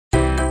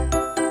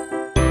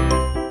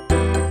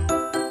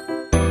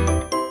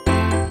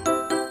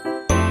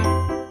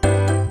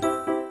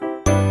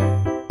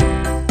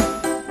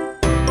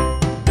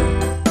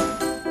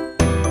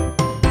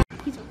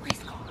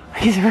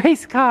He's a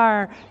race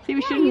car. See,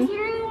 we shouldn't. He's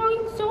going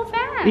along so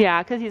fast.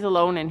 Yeah, because he's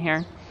alone in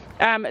here.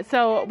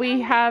 So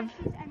we have.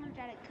 He's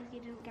energetic because he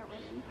didn't get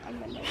ridden on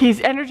Monday.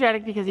 He's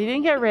energetic because he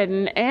didn't get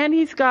ridden, and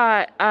he's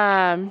got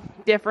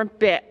different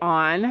bit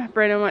on.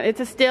 Brandon, it's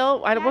a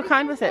still. What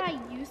kind was it? I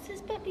used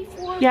this bit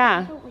before. Yeah.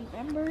 I don't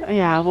remember.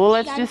 Yeah. Well,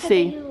 let's just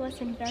see. You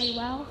listen very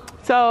well.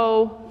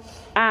 So,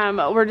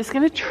 we're just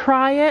gonna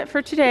try it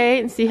for today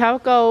and see how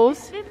it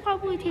goes. It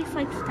probably tastes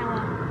like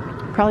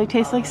Stella. Probably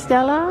tastes like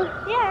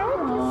Stella. Yeah.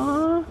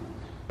 Aww.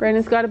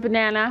 Brandon's got a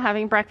banana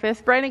having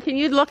breakfast. Brandon, can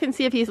you look and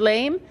see if he's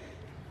lame?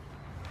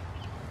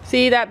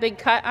 See that big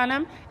cut on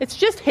him? It's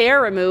just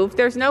hair removed.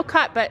 There's no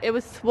cut, but it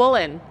was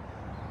swollen.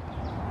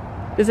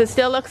 Does it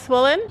still look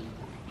swollen?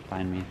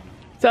 Find me.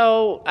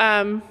 So,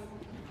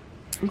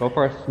 Go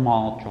for a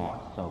small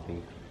chop,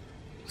 Sophie.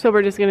 so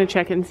we're just gonna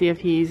check and see if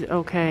he's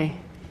okay.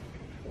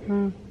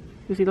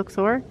 Does he look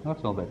sore?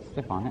 Looks a little bit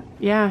stiff on it,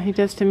 Yeah, he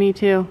does to me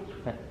too.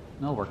 but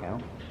it'll work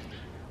out.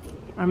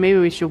 Or maybe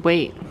we should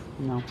wait.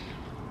 No.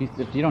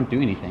 If you don't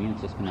do anything,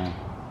 it's just gonna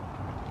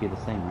be the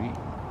same, right?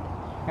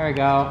 There we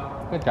go.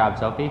 Good job,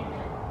 Sophie.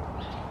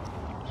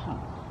 Oh,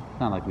 it's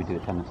not like we do a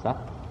ton of stuff.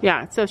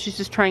 Yeah, so she's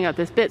just trying out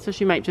this bit, so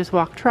she might just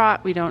walk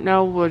trot. We don't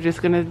know. We're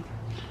just gonna.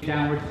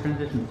 Downward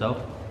transition,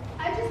 Soph.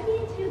 I just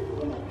need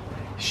to.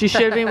 She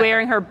should be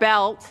wearing her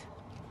belt.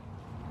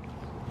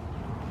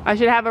 I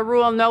should have a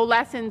rule: no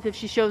lessons if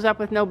she shows up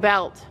with no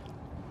belt.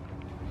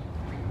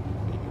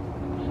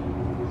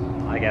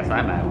 I guess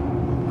I'm out.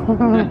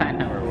 I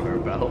never wear a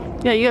belt.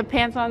 Yeah, you have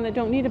pants on that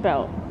don't need a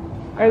belt.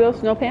 Are those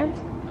snow pants?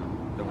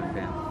 Don't wear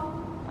pants.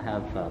 I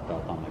have a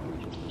belt on my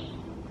breeches.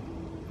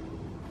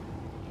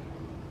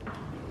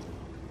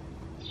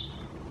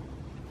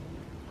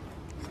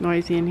 It's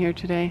noisy in here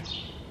today.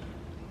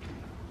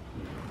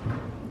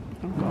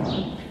 Oh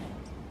God.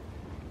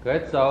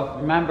 Good, so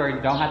remember,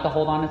 you don't have to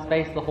hold on his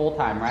face the whole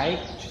time, right?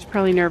 She's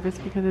probably nervous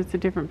because it's a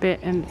different bit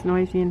and it's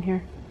noisy in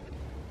here.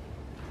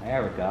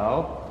 There we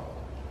go.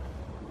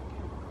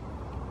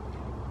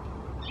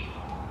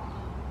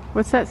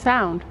 What's that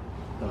sound?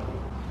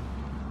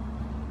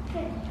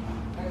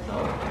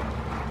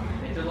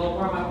 It's a little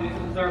warm up, do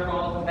some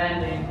circles and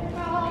bending.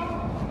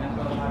 That's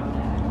what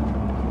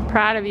I'm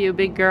Proud of you,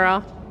 big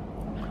girl.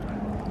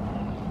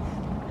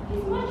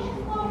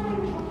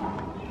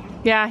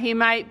 Yeah, he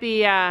might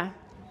be,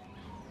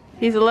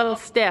 he's a little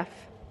stiff.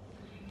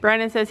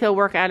 Brandon says he'll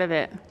work out of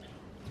it.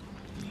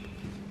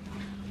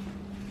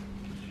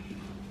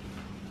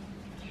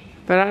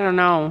 But I don't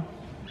know.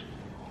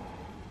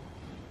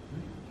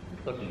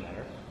 It's looking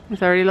better.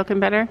 It's already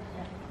looking better?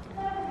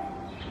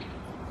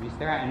 If you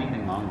stare at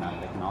anything long enough,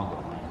 they can all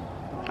go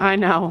lame. I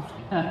know.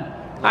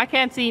 I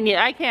can't see,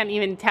 I can't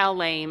even tell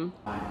lame.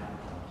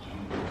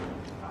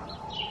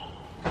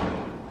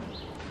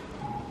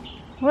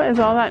 What is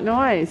all that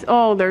noise?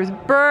 Oh, there's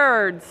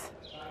birds.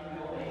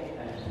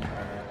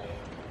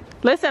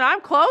 Listen, I'm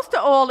close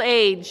to old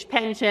age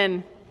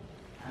pension.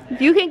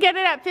 You can get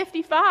it at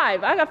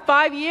 55. I got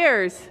 5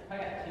 years. I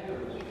got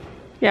 2.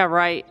 Yeah,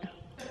 right.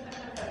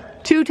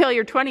 2 till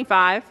you're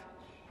 25.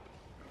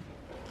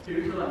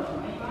 2 till I'm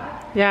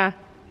 25? Yeah.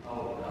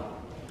 Oh,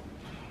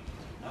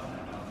 no.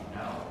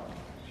 No.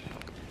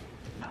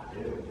 Not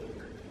 2.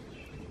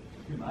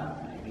 2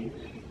 months, maybe.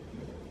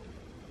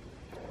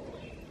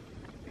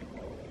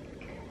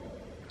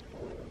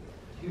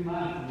 2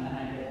 months and then I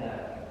get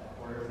a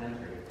quarter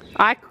century.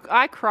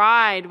 I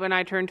cried when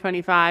I turned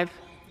 25.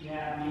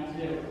 Yeah, me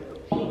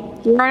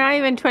too. You're not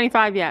even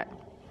 25 yet.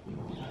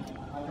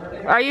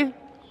 Are you?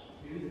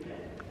 Tuesday.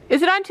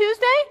 Is it on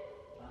Tuesday?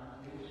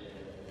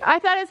 I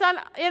thought it's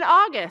in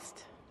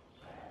August.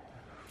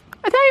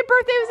 I thought your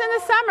birthday was in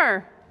the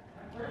summer.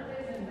 My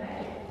birthday's in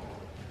May.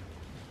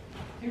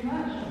 2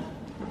 months.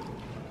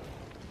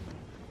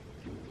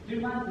 2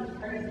 months is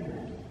crazy,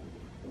 man.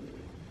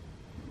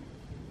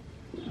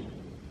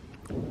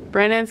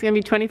 Brandon's gonna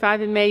be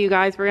 25 in May, you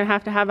guys. We're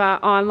gonna have an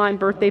online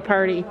birthday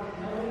party.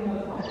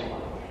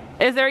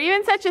 Is there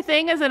even such a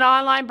thing as an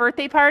online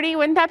birthday party?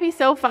 Wouldn't that be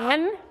so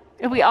fun?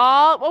 If we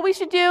all, well, we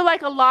should do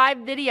like a live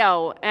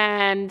video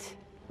and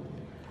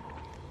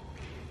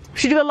we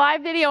should do a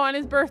live video on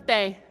his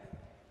birthday.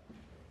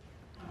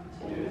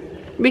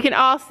 We can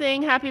all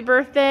sing happy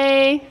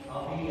birthday.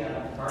 I'll be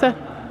So,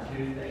 on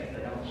Tuesday, so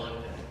don't work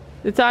this.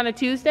 it's on a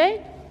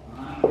Tuesday?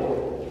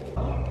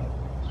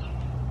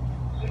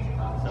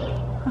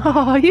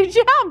 Oh, you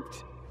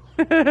jumped!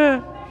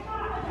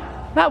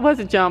 That was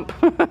a jump.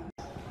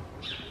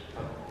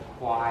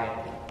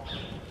 Quiet.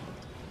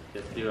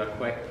 Just do a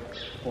quick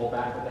pull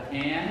back with the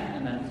hand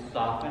and then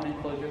soften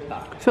and close your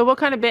thumb. So what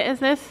kind of bit is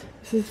this?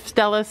 This is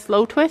Stella's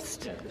slow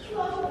twist?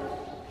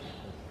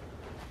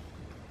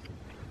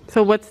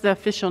 So what's the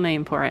official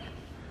name for it?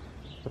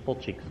 It's a full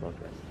cheek slow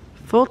twist.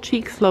 Full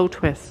cheek slow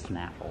twist.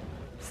 Snaffle.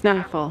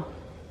 Snaffle.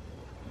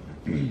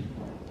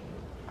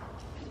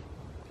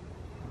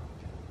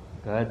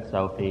 Good,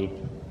 Sophie.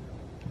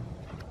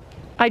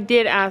 I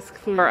did ask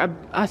for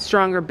a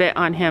stronger bit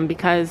on him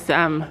because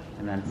And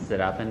then sit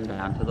up and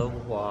down to the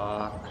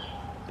walk.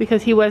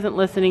 because he wasn't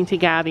listening to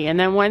Gabby. And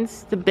then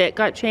once the bit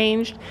got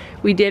changed,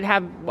 we did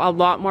have a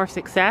lot more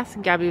success.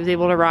 Gabby was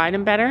able to ride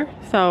him better.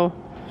 So,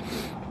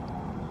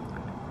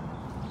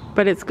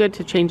 but it's good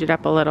to change it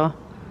up a little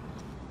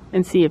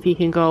and see if he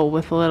can go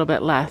with a little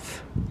bit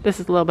less. This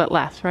is a little bit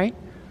less, right?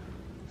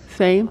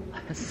 Same?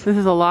 This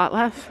is a lot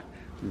less?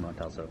 You won't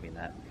tell Sophie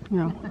that.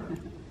 No.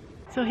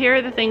 So here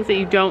are the things that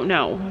you don't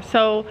know.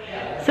 So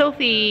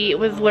Sophie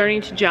was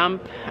learning to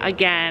jump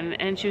again,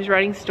 and she was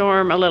riding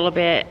Storm a little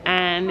bit,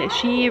 and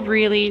she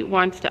really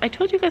wants to, I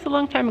told you guys a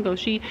long time ago,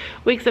 she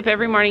wakes up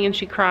every morning and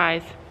she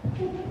cries.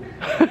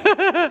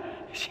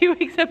 She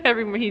wakes up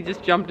every morning, he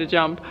just jumped a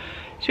jump.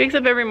 She wakes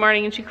up every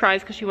morning and she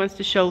cries because she wants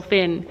to show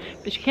Finn.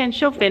 But she can't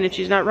show Finn if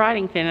she's not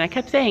riding Finn. And I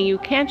kept saying, you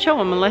can't show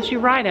him unless you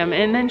ride him.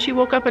 And then she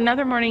woke up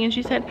another morning and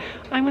she said,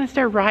 I'm gonna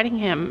start riding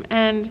him.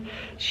 And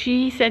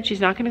she said she's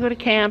not gonna go to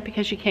camp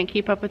because she can't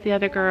keep up with the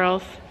other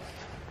girls.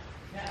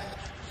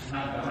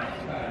 I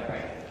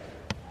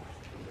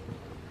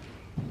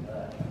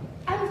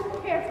was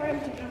prepared for him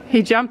to jump.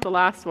 He jumped the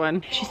last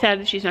one. She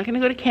said she's not gonna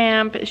go to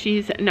camp.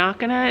 She's not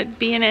gonna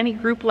be in any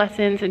group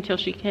lessons until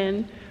she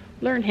can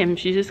learn him.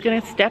 She's just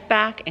gonna step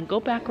back and go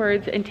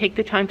backwards and take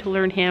the time to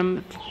learn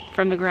him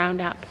from the ground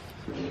up.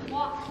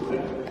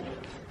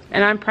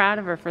 And I'm proud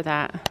of her for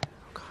that.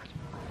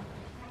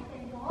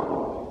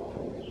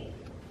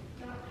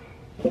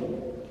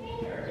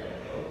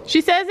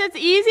 She says it's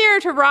easier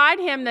to ride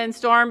him than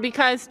Storm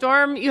because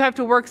Storm, you have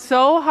to work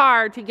so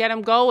hard to get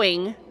him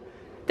going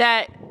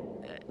that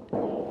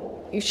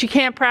she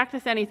can't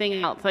practice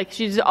anything else. Like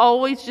she's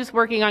always just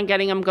working on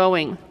getting him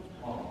going.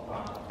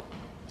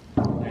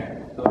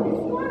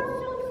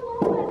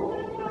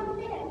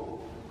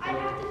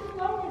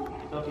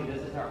 Sophie,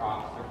 this is our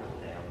Oxer for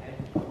today,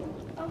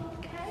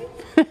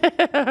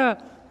 okay? Okay.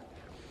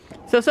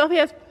 So Sophie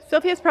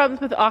has problems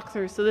with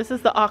Oxers, so this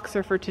is the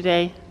Oxer for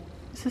today.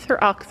 This is her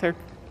Oxer.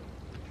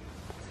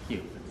 It's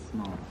cute, it's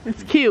small.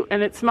 It's cute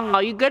and it's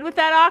small. You good with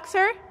that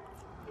Oxer?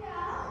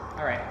 Yeah.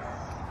 Alright.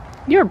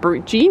 You're a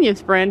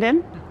genius,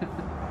 Brandon.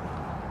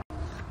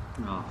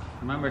 Oh,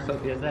 remember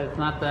Sophia said it's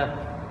not the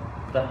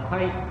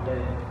height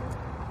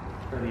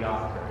for the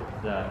Oxer,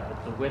 it's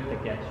the width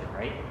that gets you,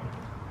 right?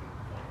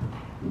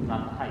 It's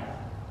not the height.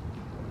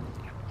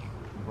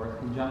 The horse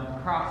can jump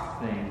across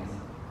things.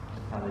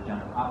 That's how they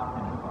jump up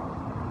and across.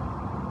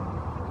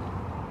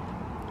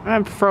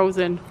 I'm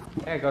frozen.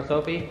 There you go,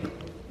 Sophie.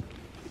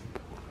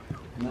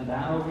 And then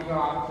down over your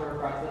Oxer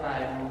across the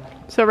diagonal.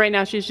 So right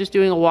now she's just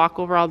doing a walk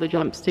over all the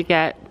jumps to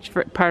get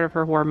part of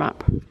her warm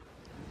up. Good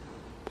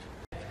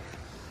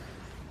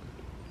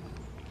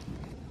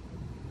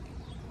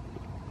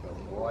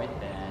boy,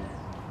 then.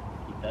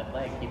 Keep that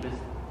leg, keep his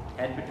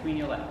head between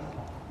your legs.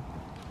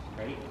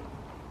 Straight.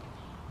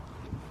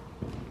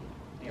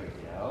 There we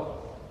go.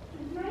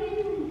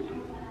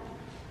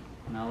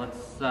 Now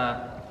let's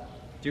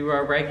do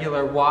our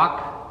regular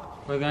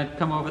walk. We're going to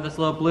come over this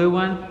little blue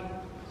one.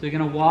 So you're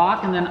going to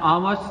walk, and then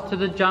almost to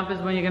the jump is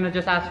when you're going to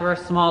just ask for a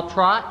small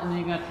trot, and then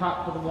you're going to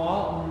trot to the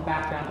wall, and then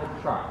back down to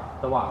the trot.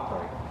 The walk,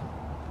 sorry.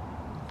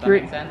 Does that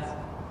make sense?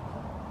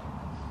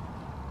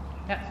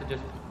 Yeah, so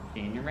just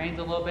gain your reins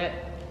a little bit,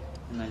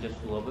 and then just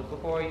a little bit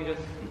before you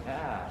just,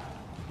 yeah.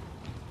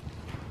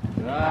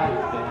 Good,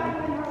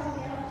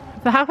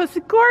 That was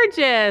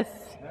gorgeous.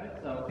 good,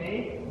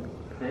 Sophie.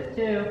 Sit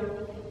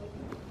too.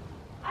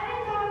 I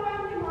didn't know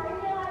I was morning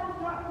I was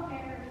not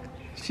prepared.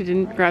 She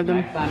didn't grab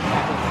them. Next time,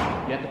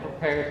 you have to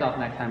prepare yourself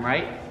next time,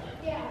 right?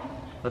 Yeah.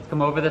 Let's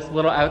come over this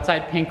little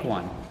outside pink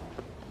one.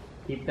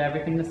 Keep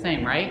everything the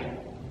same, right?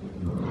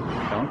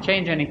 Don't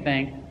change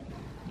anything.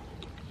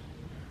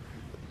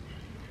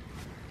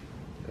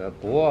 Good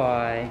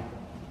boy.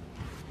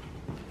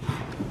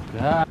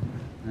 Good. And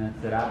then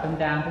sit up and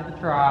down to the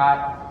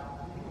trot.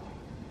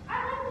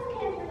 I like this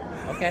cancer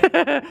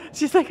though. Okay.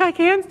 She's like, I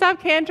can't stop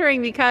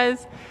cantering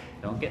because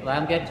Don't let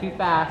him get too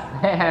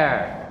fast.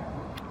 There.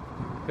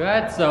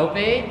 Good,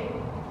 Sophie.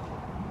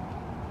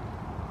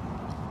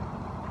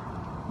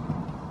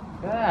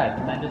 Good.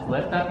 And then just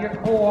lift up your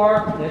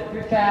core, lift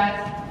your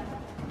chest.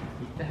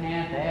 Keep the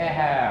hand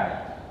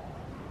there.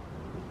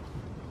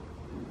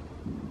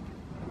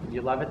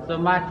 You love it so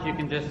much, you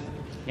can just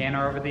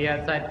canter over the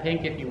outside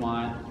pink if you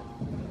want.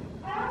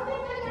 I don't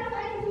think I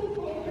got any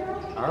cancer.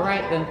 All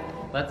right, then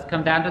let's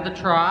come down to the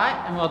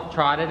trot, and we'll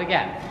trot it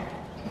again.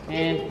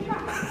 And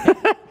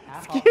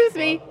excuse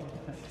me.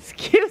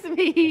 Excuse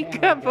me.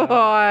 Good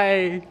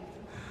boy.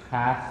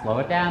 pass, slow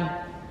it down.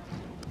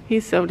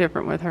 He's so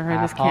different with her.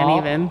 I just Half can't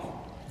halt. even.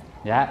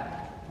 Yeah.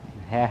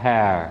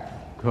 Hair.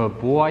 Good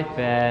boy,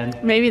 Finn.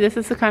 Maybe this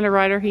is the kind of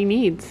rider he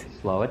needs.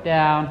 Slow it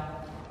down.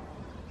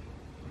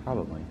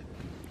 Probably.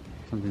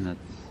 Something that's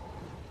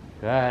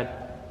good.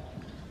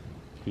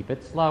 Keep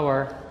it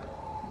slower.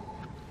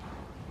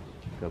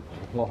 Good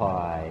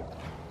boy.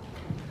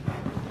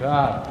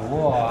 Good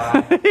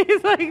boy.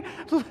 He's like,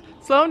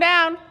 slow him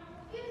down.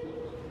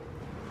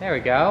 There we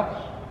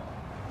go.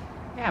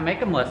 Yeah, make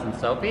him listen,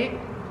 Sophie.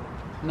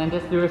 And then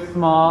just do a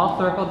small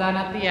circle down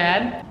at the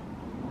end.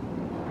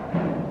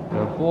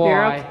 Good boy.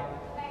 You're okay.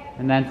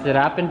 And then sit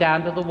up and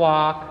down to the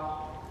walk.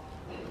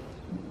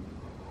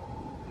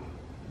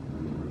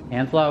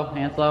 Hands low,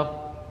 hands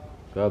low.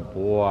 Good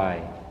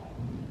boy.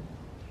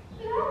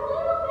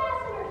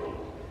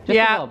 Just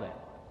a little bit.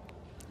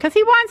 Because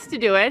he wants to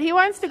do it. He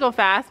wants to go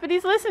fast, but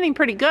he's listening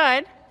pretty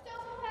good. Still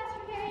so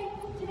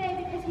fast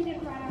today because he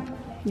didn't run on the day.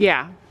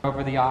 Yeah.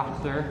 Over the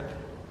Oxer.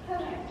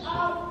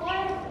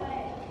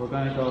 We're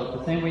going to go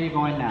the same way you're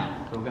going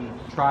now. So we're going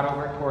to trot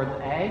over towards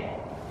A.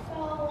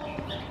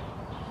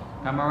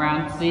 Come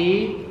around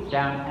C,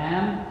 down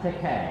M to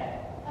K.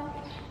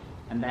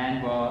 And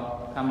then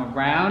we'll come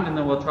around and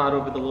then we'll trot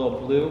over the little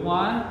blue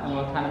one and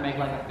we'll kind of make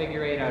like a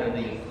figure 8 out of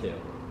these two.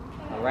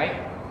 Alright?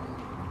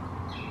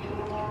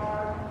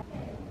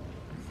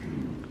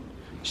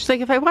 She's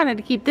like, if I wanted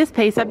to keep this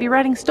pace, I'd be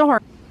riding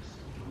Storm.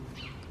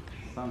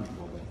 Sun's a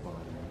little bit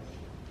forward.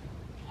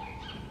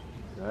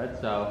 Good,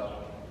 so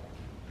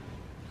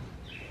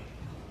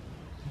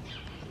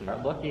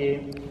start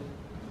looking.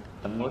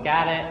 And look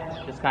at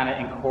it. Just kind of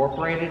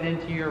incorporate it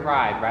into your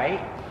ride,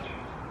 right?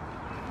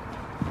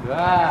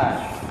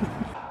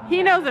 Good.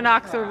 He knows an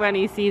Oxer when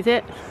he sees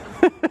it.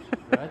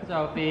 Good,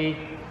 Sophie.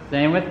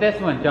 Same with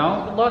this one.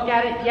 Don't look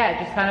at it yet.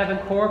 Just kind of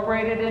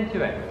incorporate it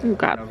into it. Oh,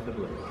 God. Over the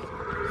blue.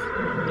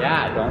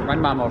 Yeah, don't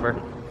run Mom over.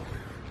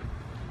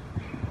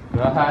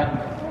 Go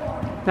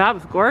ahead. That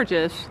was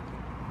gorgeous.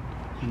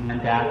 And then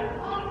Dad.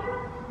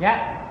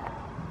 Yeah.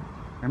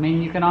 I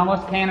mean, you can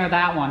almost canter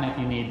that one if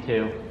you need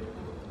to.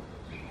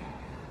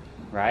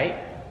 Right?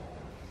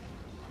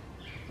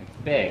 It's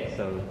big,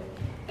 so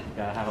you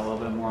gotta have a little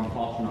bit more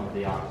impulsion over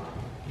the ox.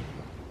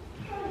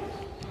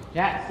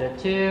 Yeah, sit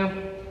 2.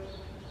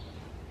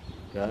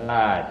 Good.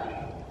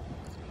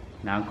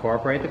 Now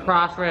incorporate the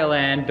cross rail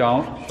in.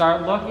 Don't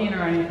start looking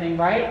or anything,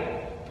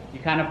 right? You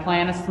kind of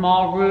plan a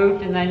small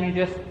route and then you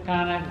just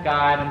kind of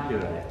guide them to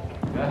it.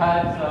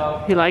 Good,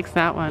 so He likes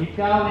that one. keep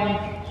going.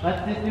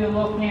 Let's just do a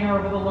little canter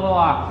over the little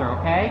Oxer,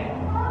 okay?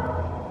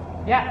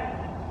 Yeah.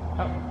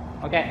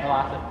 Oh, okay, I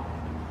lost it.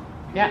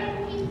 Yeah.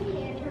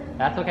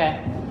 That's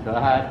okay. Go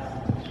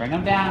ahead. Bring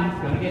him down.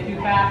 He's going to get too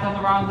fast on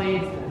the wrong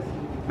leads.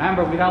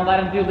 Remember, we don't let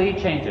him do lead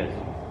changes.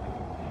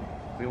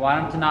 We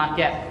want him to not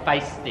get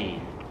feisty.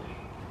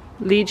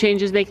 Lead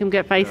changes make him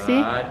get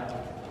feisty.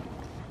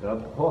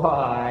 Good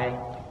boy.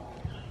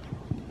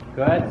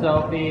 Good,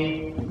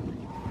 Sophie.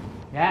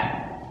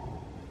 Yeah.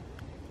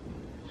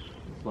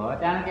 Slow it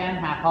down again.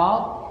 Half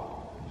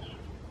halt.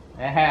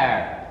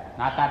 There.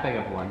 Not that big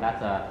of one.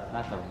 That's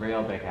a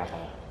real big half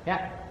halt.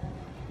 Yeah.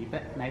 Keep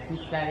it nice and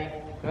steady.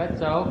 Good,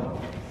 so.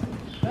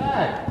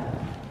 Good.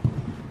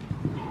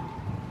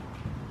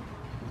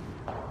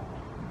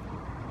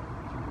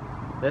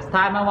 This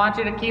time I want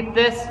you to keep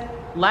this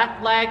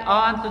left leg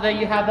on so that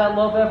you have that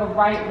little bit of a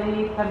right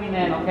lead coming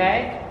in,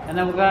 okay? And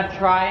then we're going to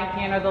try and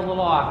canter the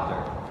little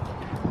Oxer.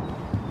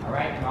 All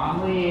right,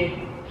 wrong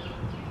lead.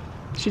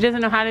 She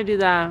doesn't know how to do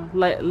the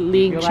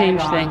lead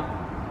change thing.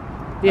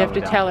 You have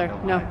to tell her.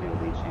 No.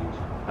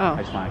 Oh.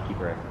 I just want to keep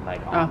her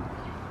leg on. Oh.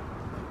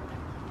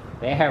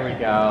 There we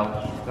go.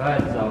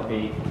 Good,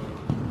 Sophie.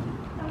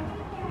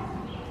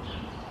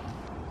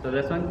 So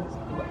this one,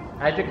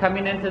 as you're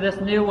coming into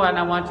this new one,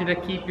 I want you to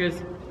keep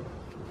his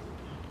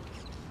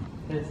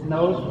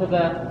nose to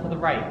the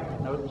right.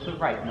 Nose to the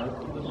right. Nose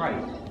to the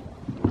right.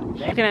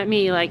 Looking at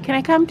me like, can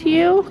I come to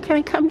you? Can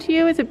I come to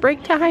you? Is it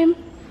break time?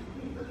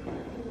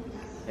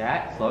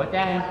 Yeah, slow it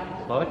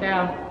down. Slow it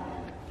down.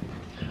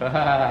 Good.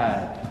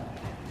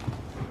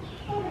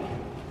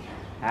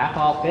 Half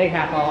halt, big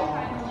half halt.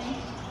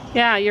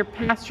 Yeah, you're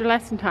past your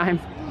lesson time.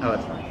 Oh,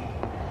 it's fine.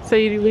 So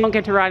you won't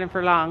get to ride him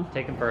for long.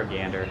 Take him for a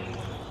gander.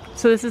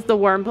 So this is the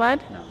warm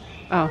blood? No.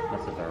 Oh.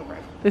 That's the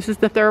thoroughbred. This is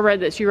the thoroughbred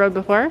that she rode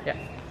before? Yeah.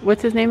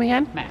 What's his name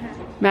again? Max.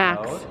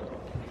 Max. Good.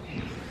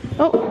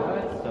 Oh.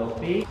 Good,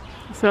 Sophie.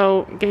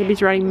 So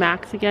Gaby's riding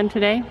Max again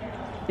today,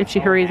 if she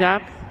hurries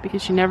up,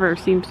 because she never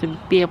seems to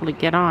be able to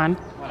get on.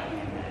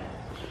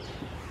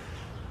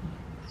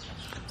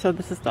 So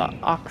this is the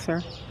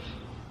Oxer.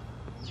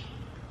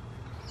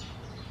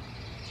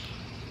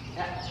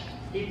 Yeah.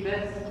 Keep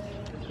this.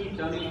 Just keep,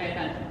 don't even pay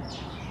attention.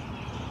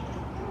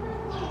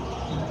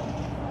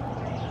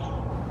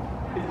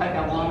 It's like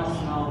I want to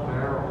smell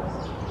barrels.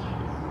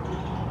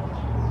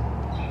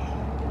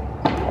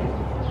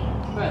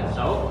 Good,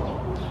 so.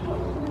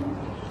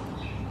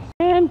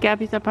 And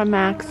Gaby's up on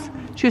Max.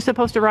 She was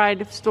supposed to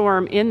ride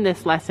Storm in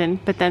this lesson,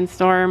 but then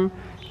Storm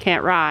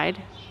can't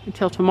ride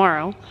until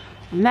tomorrow.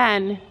 And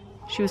then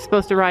she was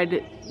supposed to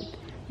ride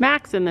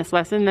Max in this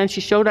lesson, and then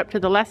she showed up to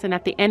the lesson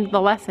at the end of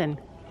the lesson.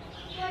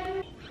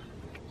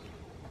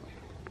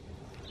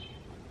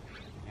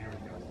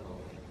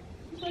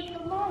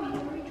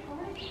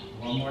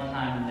 One more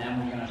time and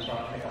then we're going to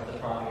pick up the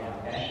trot again,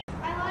 okay?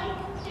 I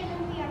like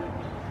sitting the other way.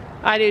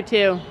 I do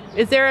too.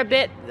 Is there a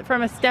bit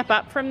from a step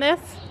up from this?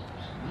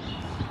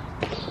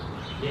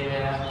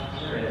 Yeah,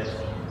 there is.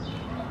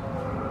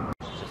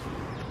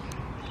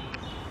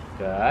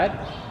 Good.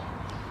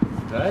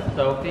 Good,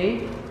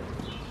 Sophie.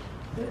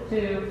 Sit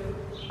 2.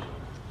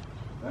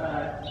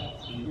 Good.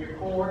 Keep your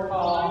core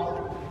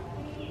tall.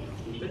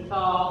 Keep it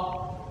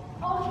tall.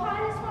 I'll try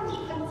this one.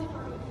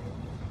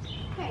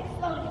 Okay,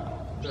 slowly.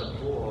 Good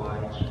boy.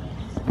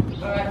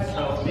 Good,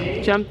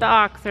 Sophie. Jump the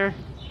oxer.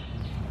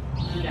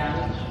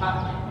 Down.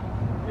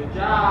 Up. Good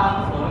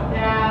job. Slow it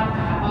down.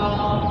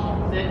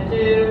 Apple. Sit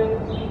two.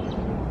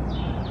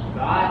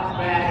 That's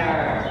better.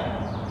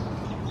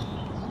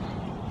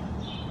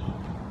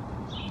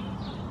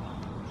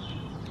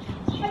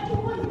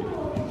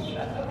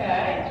 That's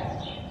okay.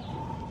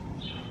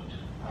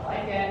 I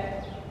like it.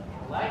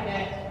 I like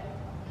it.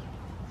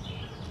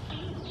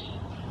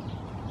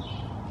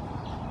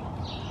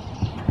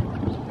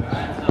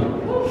 Good.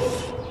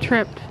 So,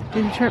 Tripped.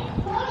 Did you trip?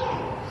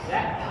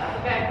 yeah, that's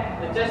okay.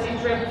 It's just you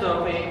trip,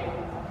 Sophie.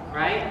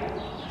 Right?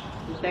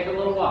 Just take a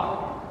little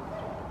walk.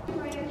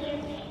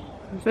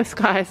 This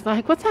guy's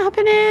like, what's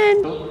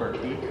happening? So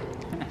quirky.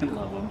 I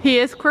love him. He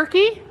is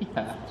quirky?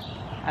 Yeah.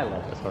 I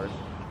love this horse.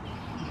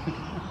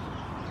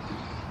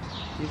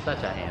 He's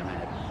such a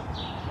hamhead.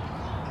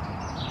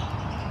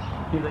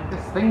 He's like,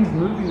 this thing's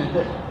moving the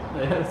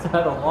other side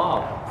of the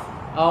wall.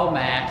 Oh,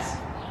 Max.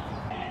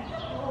 He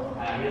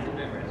hasn't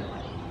been ready.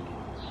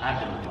 I've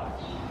been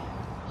watching.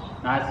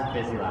 Not as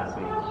busy last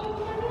week.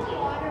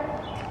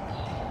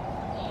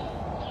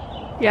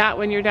 Yeah,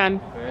 when you're done.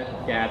 Good,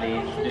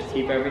 Gabby. Just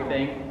keep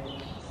everything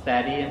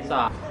steady and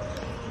soft.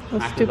 Those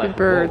Max is stupid like,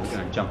 birds. Whoa,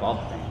 gonna jump all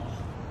the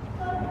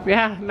things.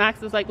 Yeah,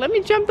 Max is like, let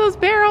me jump those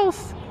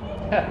barrels.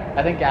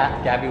 I think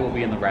Gabby will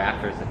be in the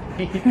rafters if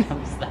he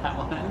jumps that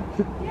one.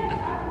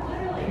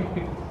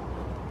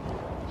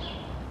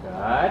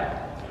 Good.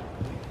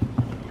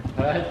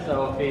 Good,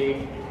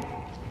 Sophie.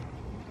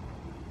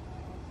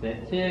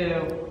 Sit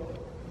two.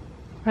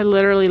 I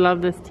literally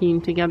love this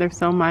team together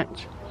so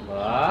much.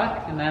 Look,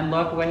 and then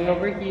look way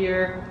over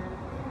here.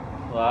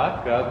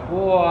 Look, good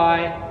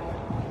boy.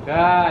 Good,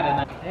 and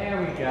then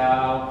there we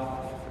go.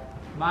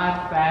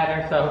 Much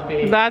better,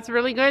 Sophie. That's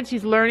really good.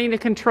 She's learning to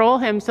control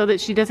him so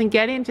that she doesn't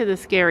get into the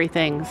scary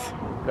things.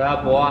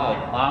 Good boy.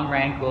 Long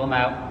rein, cool him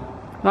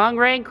out. Long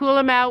rein, cool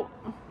him out.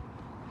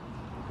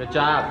 Good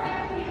job.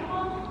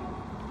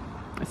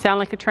 I sound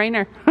like a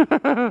trainer.